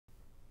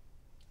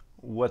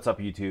What's up,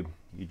 YouTube?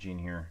 Eugene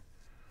here.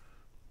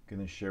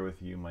 Gonna share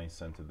with you my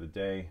scent of the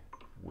day,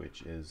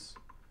 which is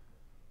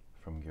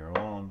from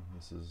Guerlain.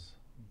 This is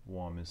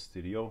Bois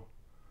Mysterieux.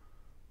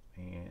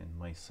 And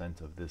my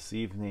scent of this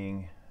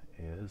evening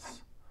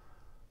is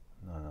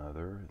none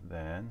other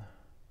than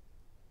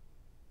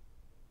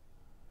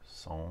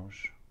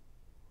Songe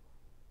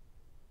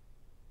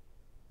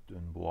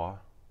d'un Bois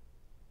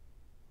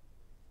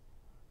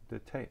de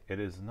Thé. It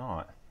is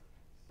not.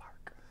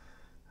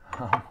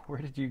 Where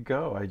did you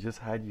go? I just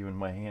had you in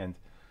my hand.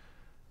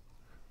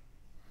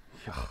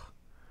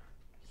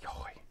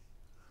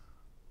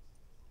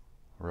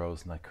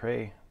 Rose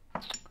Nacre.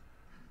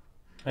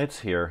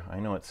 It's here. I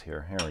know it's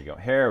here. Here we go.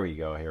 Here we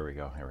go. Here we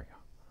go. Here we go.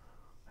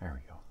 There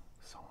we go.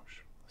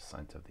 Songe.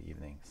 Scent of the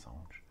evening.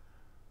 Songe.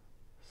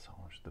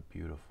 Songe. The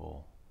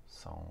beautiful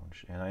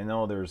Songe. And I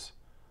know there's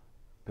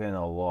been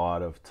a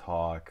lot of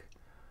talk.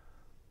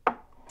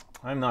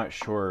 I'm not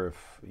sure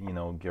if,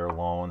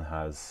 Guerlain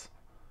has...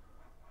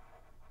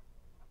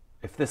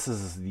 if this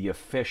is the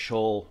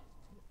official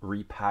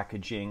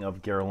repackaging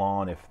of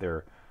Guerlain, if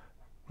they're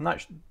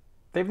not,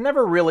 they've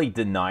never really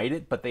denied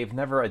it, but they've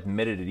never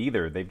admitted it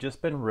either. They've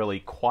just been really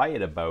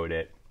quiet about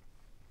it.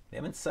 They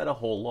haven't said a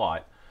whole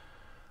lot.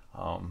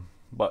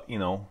 But,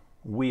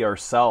 we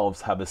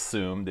ourselves have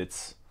assumed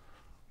it's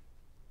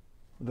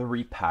the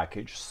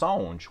repackaged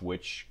Songe,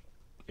 which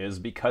is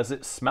because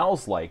it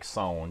smells like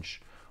Songe.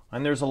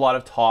 And there's a lot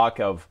of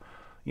talk of,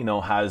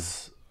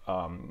 has...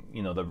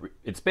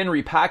 it's been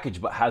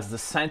repackaged, but has the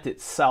scent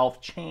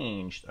itself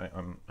changed?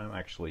 I'm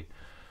actually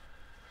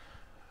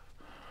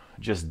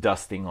just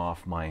dusting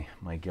off my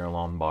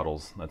Guerlain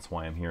bottles. That's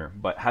why I'm here.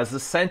 But has the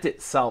scent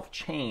itself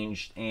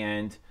changed?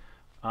 And,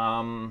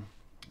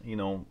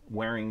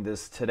 wearing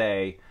this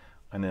today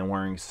and then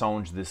wearing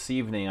Songe this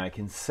evening, I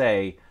can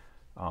say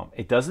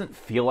it doesn't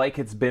feel like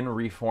it's been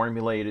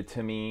reformulated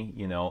to me.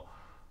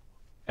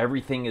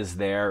 Everything is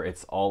there.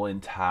 It's all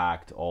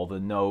intact. All the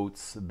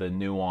notes, the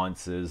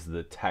nuances,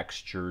 the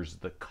textures,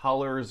 the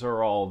colors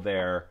are all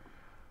there.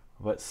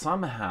 But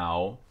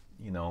somehow,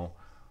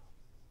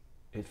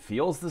 it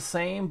feels the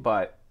same,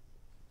 but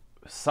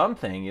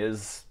something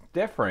is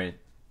different.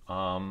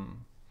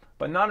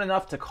 But not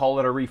enough to call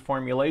it a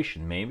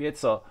reformulation. Maybe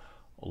it's a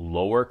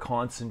lower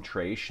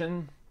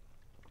concentration.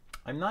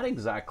 I'm not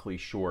exactly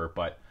sure,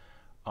 but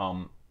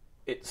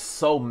it's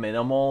so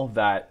minimal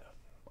that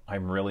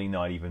I'm really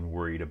not even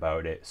worried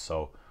about it.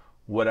 So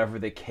whatever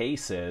the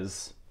case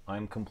is,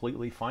 I'm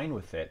completely fine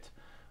with it.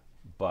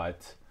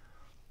 But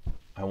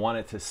I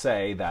wanted to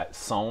say that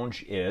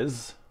Songe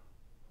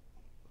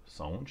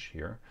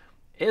here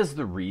is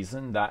the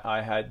reason that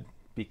I had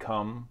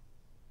become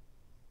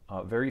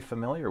very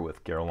familiar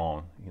with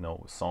Guerlain.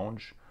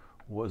 Songe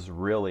was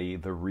really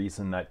the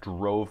reason that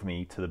drove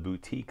me to the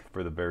boutique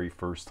for the very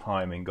first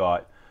time and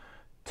got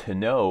to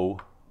know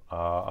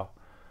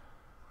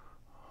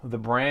the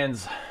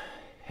brand's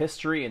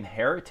history and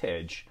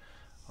heritage,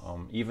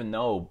 even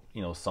though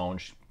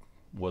Songe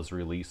was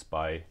released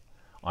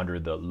under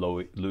the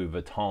Louis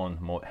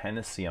Vuitton Moet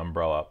Hennessy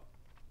umbrella,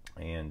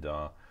 and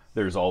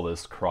there's all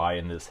this cry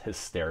and this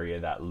hysteria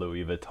that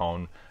Louis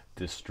Vuitton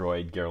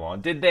destroyed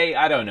Guerlain. Did they?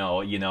 I don't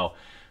know.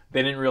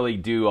 They didn't really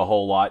do a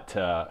whole lot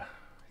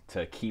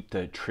to keep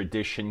the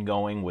tradition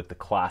going with the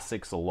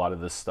classics. A lot of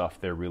the stuff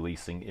they're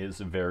releasing is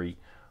very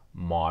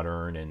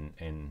modern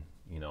and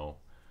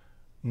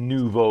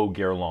nouveau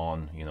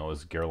Guerlain.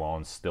 Is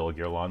Guerlain still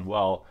Guerlain?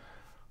 Well,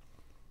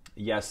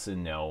 yes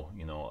and no.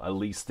 At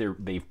least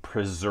they've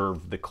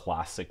preserved the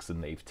classics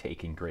and they've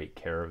taken great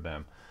care of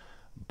them.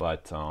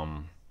 But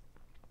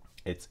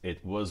it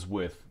was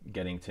with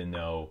getting to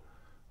know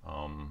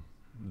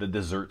the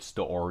Desserts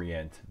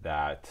d'Orient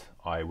that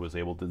I was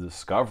able to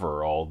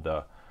discover all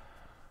the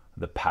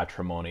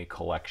Patrimony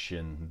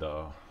collection,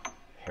 the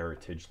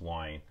heritage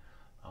line.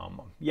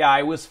 Yeah,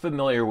 I was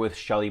familiar with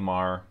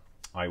Shalimar.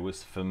 I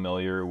was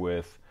familiar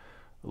with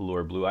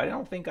L'Or Bleu. I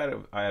don't think I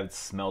had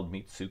smelled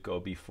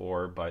Mitsuko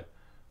before, but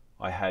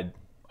I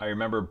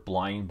remember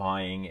blind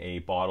buying a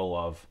bottle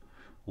of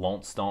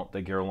L'Instant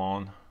de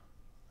Guerlain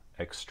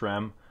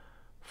Extreme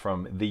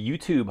from the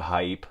YouTube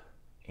hype,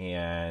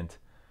 and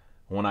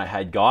when I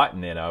had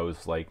gotten it, I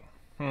was like,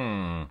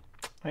 I'm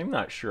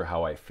not sure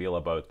how I feel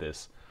about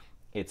this.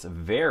 It's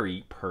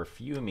very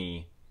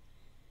perfumey.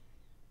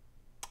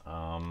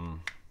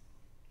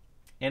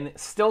 And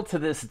still to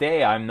this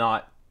day, I'm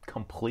not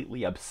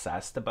completely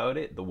obsessed about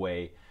it the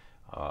way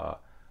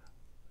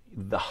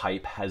the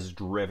hype has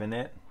driven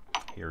it.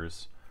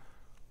 Here's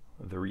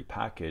the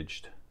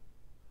repackaged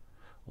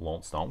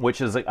L'Instant,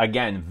 which is,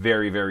 again,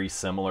 very, very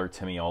similar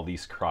to me. All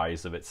these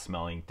cries of it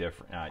smelling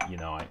different.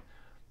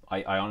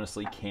 I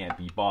honestly can't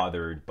be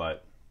bothered,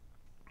 but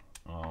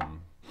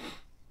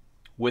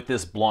with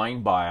this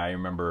blind buy, I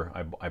remember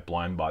I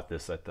blind bought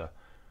this at the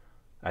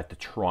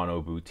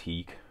Toronto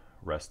boutique.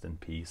 Rest in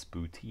peace,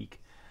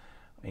 boutique.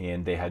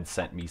 And they had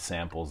sent me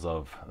samples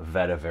of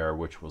Vetiver,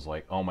 which was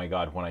like, oh my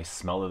god, when I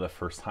smelled it the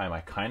first time,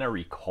 I kind of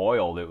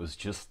recoiled. It was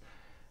just,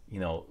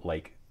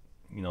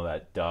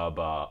 that dub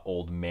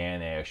Old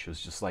Man-ish. It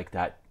was just like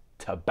that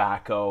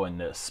tobacco and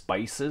the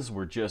spices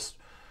were just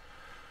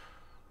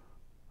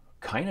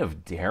kind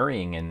of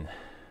daring and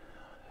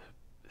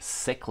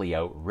sickly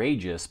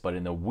outrageous, but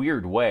in a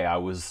weird way I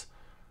was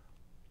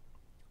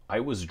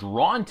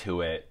drawn to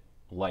it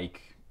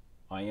like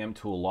I am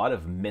to a lot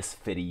of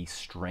misfitty,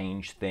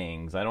 strange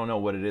things. I don't know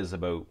what it is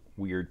about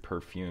weird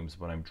perfumes,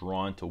 but I'm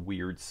drawn to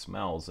weird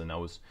smells, and I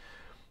was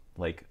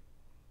like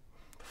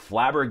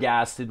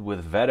flabbergasted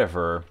with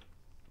vetiver,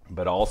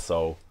 but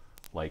also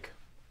like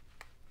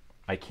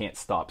I can't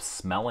stop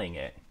smelling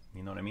it.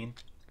 You know what I mean?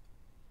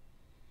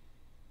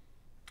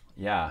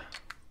 Yeah,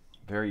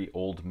 very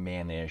old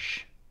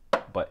man-ish,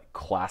 but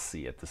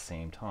classy at the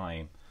same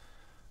time.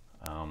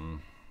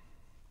 And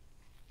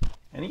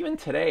even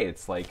today,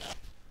 it's like,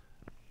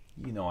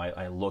 you know,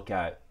 I look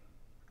at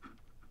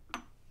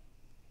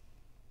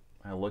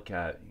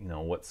you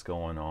know what's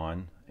going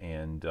on,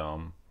 and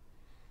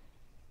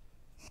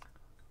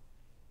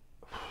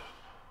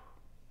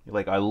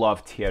like I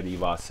love Thierry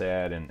Wasser,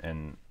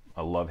 and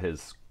I love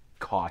his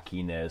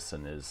cockiness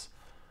and his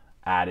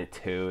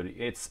attitude.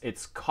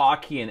 It's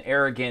cocky and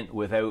arrogant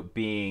without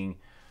being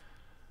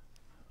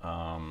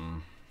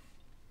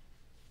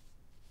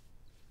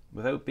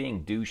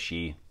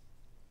douchey.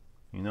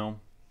 You know,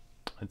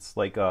 it's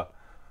like a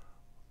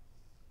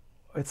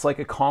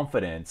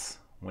confidence.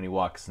 When he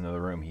walks into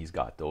the room, he's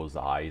got those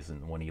eyes,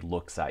 and when he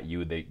looks at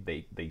you,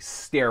 they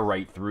stare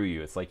right through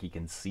you. It's like he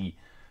can see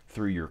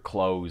through your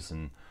clothes,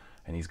 and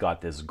he's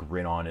got this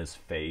grin on his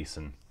face,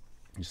 and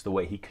just the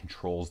way he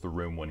controls the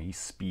room when he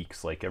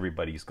speaks, like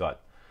everybody's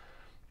got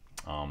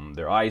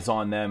their eyes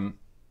on him,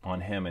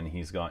 and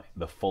he's got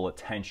the full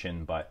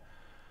attention. But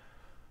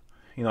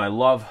you know, I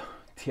love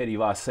Thierry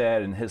Wasser,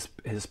 and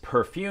his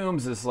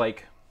perfumes is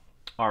like,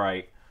 all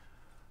right,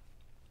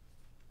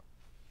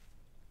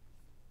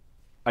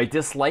 I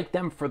dislike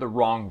them for the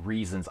wrong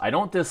reasons. I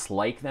don't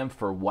dislike them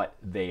for what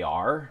they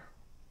are.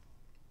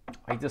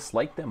 I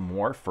dislike them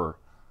more for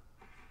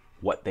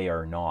what they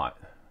are not.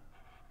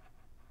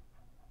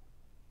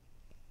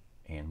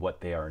 And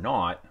what they are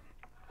not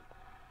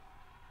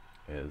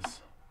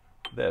is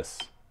this.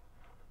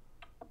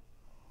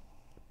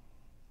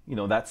 You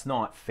know, that's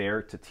not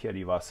fair to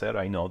Thierry Wasser.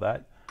 I know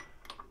that.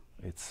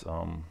 It's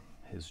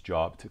his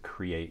job to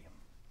create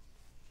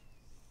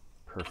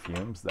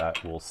perfumes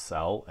that will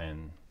sell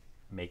and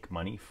make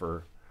money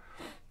for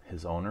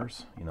his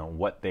owners. You know,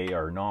 what they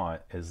are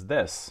not is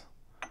this.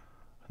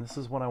 And this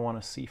is what I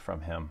want to see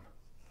from him.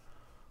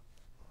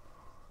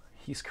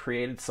 He's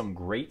created some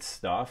great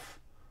stuff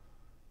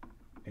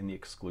in the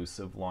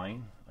exclusive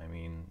line. I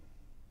mean,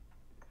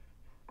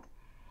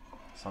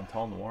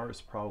 Santal Noir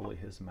is probably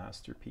his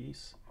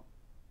masterpiece.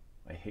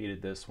 I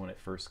hated this when it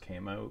first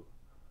came out.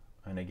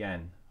 And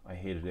again, I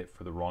hated it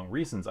for the wrong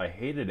reasons. I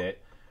hated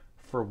it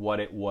for what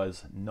it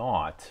was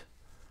not.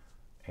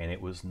 And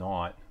it was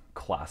not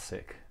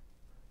classic,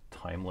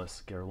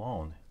 timeless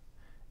Guerlain.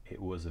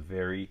 It was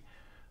very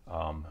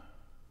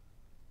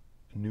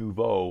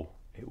nouveau.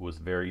 It was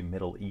very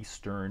Middle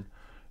Eastern,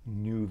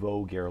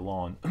 nouveau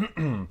Guerlain.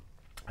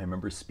 I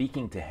remember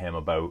speaking to him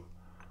about,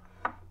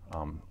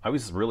 I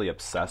was really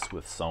obsessed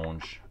with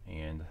Songe,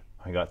 and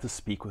I got to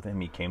speak with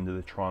him. He came to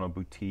the Toronto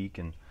boutique,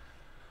 and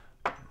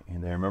I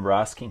remember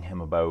asking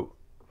him about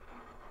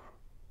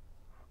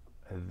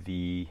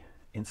the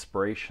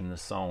inspiration to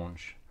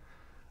Songe.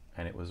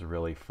 And it was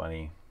really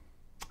funny.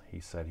 He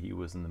said he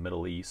was in the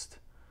Middle East,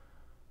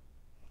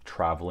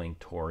 traveling,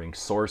 touring,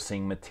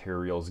 sourcing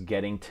materials,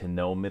 getting to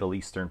know Middle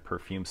Eastern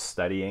perfumes,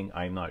 studying,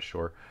 I'm not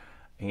sure.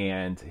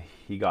 And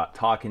he got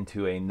talking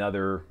to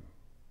another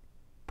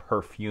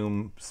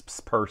perfume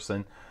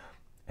person,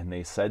 and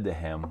they said to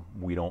him,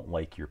 "We don't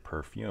like your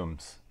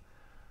perfumes.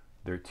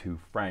 They're too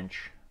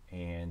French,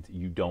 and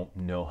you don't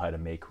know how to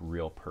make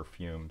real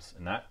perfumes."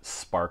 And that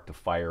sparked a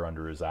fire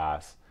under his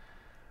ass.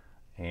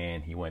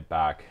 And he went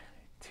back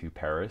to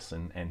Paris,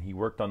 and he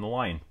worked on the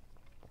line.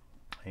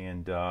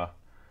 And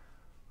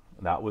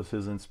that was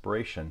his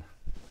inspiration.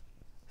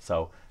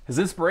 So his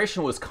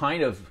inspiration was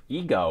kind of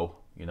ego.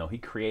 You know, he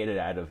created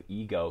out of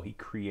ego. He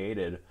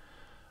created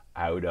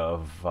out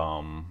of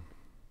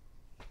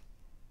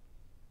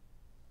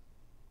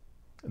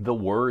the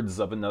words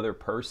of another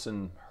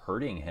person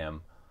hurting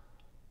him.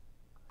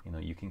 You know,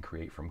 you can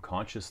create from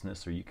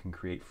consciousness, or you can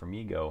create from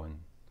ego. And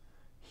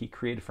he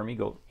created from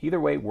ego. Either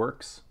way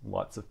works.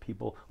 Lots of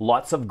people,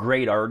 lots of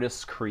great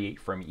artists create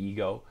from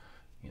ego.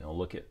 You know,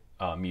 look at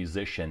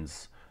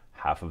musicians.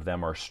 Half of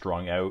them are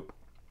strung out.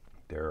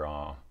 They're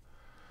on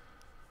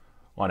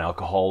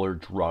alcohol or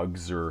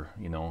drugs, or,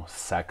 you know,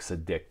 sex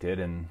addicted,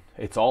 and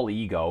it's all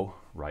ego,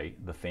 right?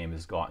 The fame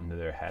has gotten to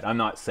their head. I'm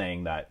not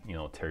saying that, you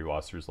know, Thierry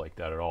Wasser is like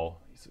that at all.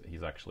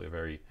 He's actually a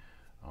very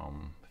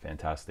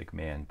fantastic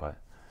man, but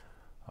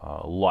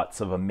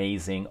lots of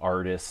amazing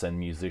artists and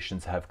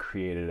musicians have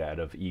created out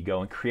of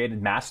ego and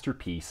created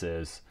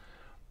masterpieces.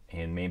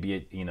 And maybe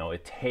it, you know,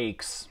 it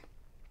takes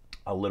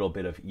a little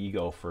bit of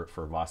ego for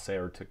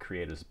Wasser to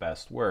create his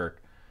best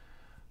work,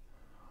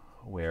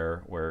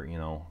 where you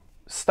know,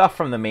 stuff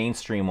from the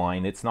mainstream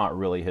line, it's not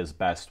really his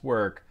best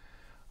work.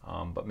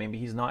 But maybe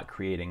he's not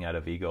creating out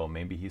of ego.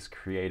 Maybe he's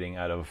creating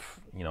out of,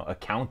 you know,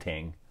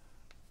 accounting.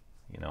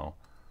 You know,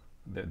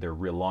 they're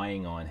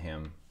relying on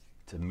him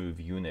to move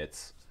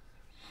units.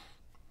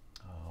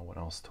 What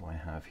else do I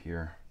have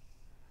here?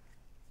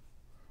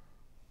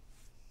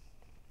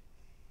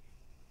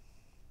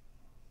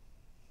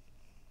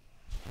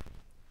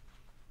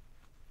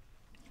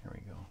 Here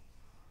we go.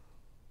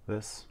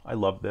 This, I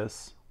love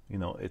this. You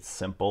know, it's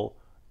simple,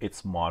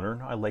 it's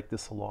modern. I like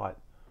this a lot.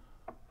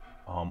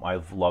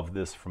 I've loved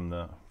this from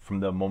the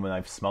moment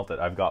I've smelt it.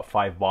 I've got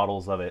 5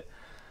 bottles of it.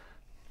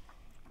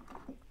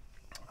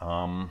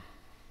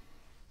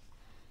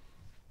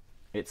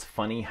 It's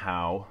funny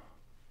how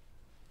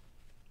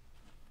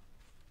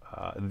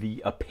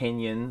the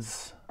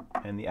opinions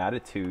and the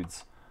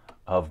attitudes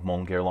of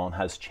Mon Guerlain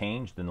has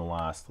changed in the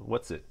last,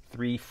 what's it,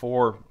 3,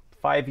 4,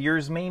 5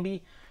 years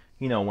maybe?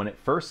 You know, when it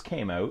first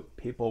came out,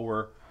 people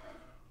were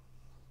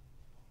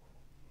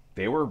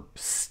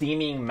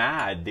steaming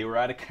mad. They were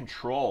out of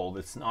control.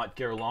 It's not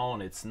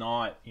Guerlain. It's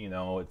not, you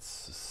know,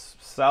 it's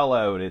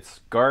sellout.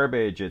 It's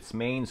garbage. It's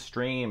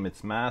mainstream.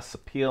 It's mass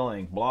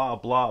appealing. Blah,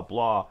 blah,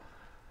 blah.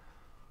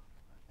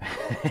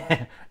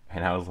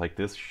 And I was like,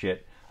 this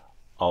shit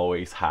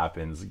always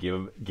happens.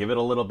 Give it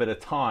a little bit of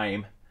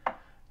time,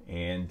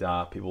 and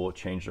people will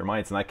change their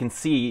minds. And I can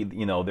see,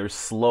 you know, they're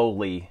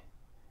slowly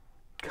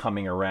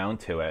coming around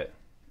to it.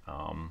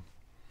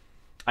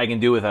 I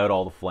can do without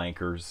all the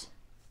flankers.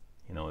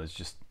 You know, it's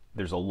just,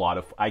 there's a lot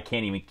of, I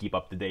can't even keep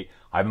up to date.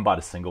 I haven't bought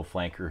a single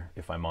flanker,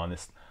 if I'm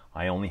honest.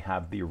 I only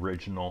have the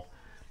original.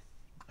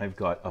 I've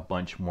got a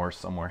bunch more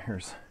somewhere.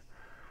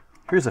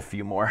 Here's a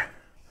few more.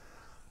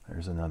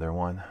 There's another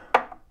one.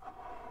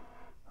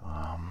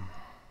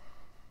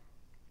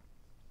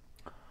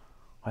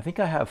 I think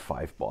I have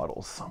 5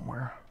 bottles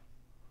somewhere.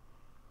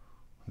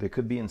 They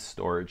could be in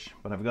storage,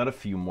 but I've got a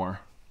few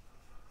more.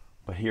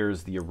 But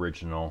here's the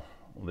original.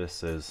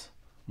 This is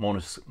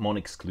Mon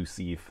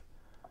Exclusive,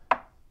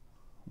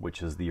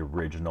 which is the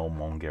original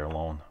Mon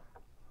Guerlain,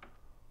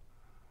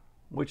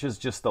 which is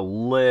just a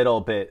little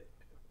bit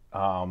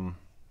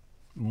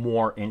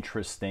more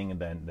interesting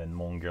than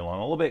Mon Guerlain.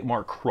 A little bit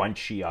more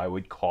crunchy, I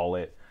would call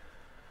it.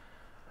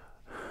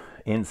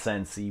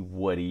 Incensey,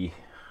 woody.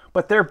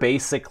 But they're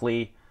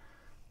basically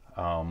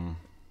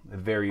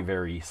very,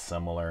 very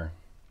similar.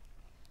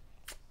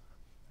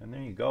 And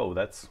there you go.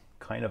 That's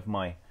kind of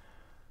my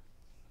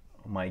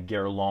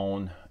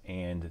Guerlain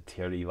and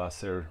Thierry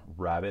Wasser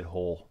rabbit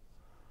hole.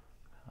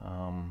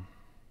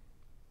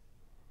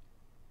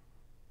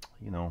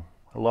 You know,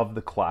 I love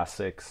the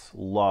classics.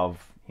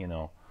 Love, you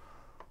know,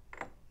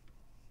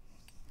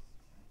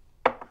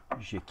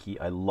 Jiki.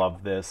 I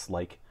love this.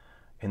 Like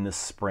in the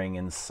spring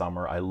and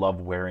summer, I love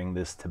wearing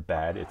this to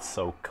bed. It's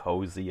so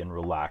cozy and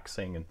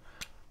relaxing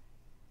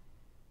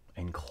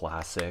and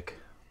classic.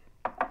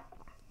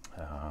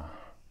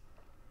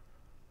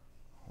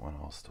 What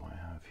else do I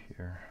have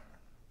here?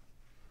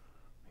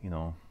 You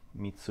know,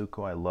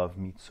 Mitsuko. I love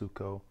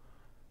Mitsuko.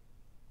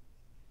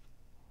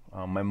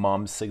 My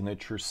mom's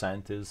signature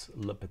scent is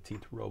Le Petit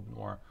Robe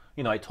Noir.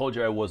 You know, I told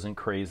you I wasn't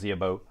crazy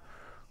about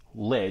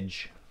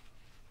Lidge,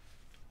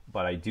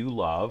 but I do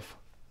love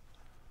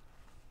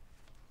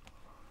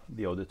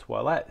the Eau de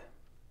Toilette.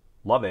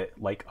 Love it.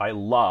 Like, I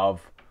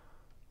love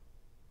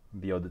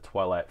the Eau de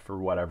Toilette for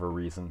whatever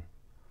reason.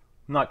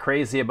 I'm not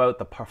crazy about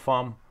the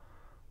Parfum,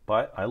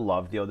 but I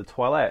love the Eau de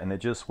Toilette, and it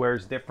just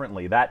wears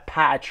differently. That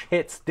patch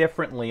hits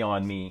differently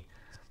on me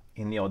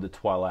in the Eau de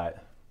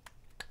Toilette.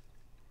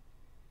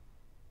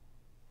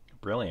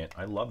 Brilliant.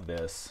 I love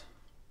this.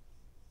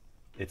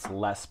 It's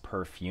less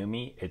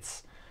perfumey.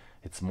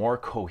 It's more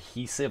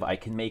cohesive. I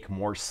can make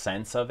more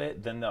sense of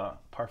it than the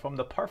Parfum.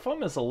 The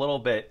Parfum is a little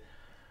bit,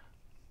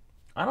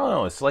 I don't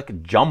know, it's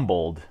like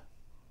jumbled.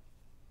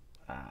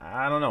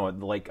 I don't know.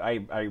 Like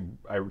I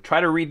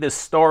try to read this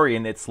story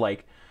and it's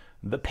like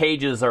the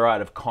pages are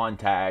out of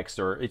context,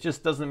 or it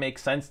just doesn't make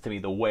sense to me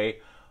the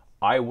way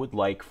I would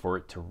like for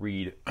it to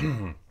read.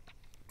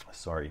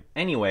 Sorry.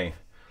 Anyway,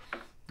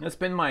 that's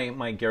been my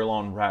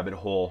Guerlain rabbit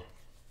hole.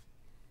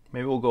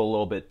 Maybe we'll go a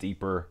little bit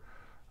deeper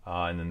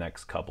in the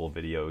next couple of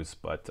videos,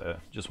 but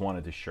just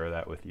wanted to share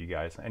that with you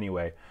guys.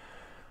 Anyway,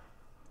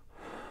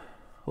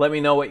 let me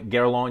know what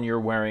Guerlain you're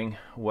wearing.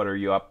 What are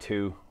you up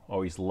to?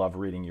 Always love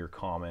reading your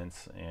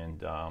comments,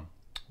 and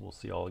we'll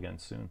see you all again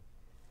soon.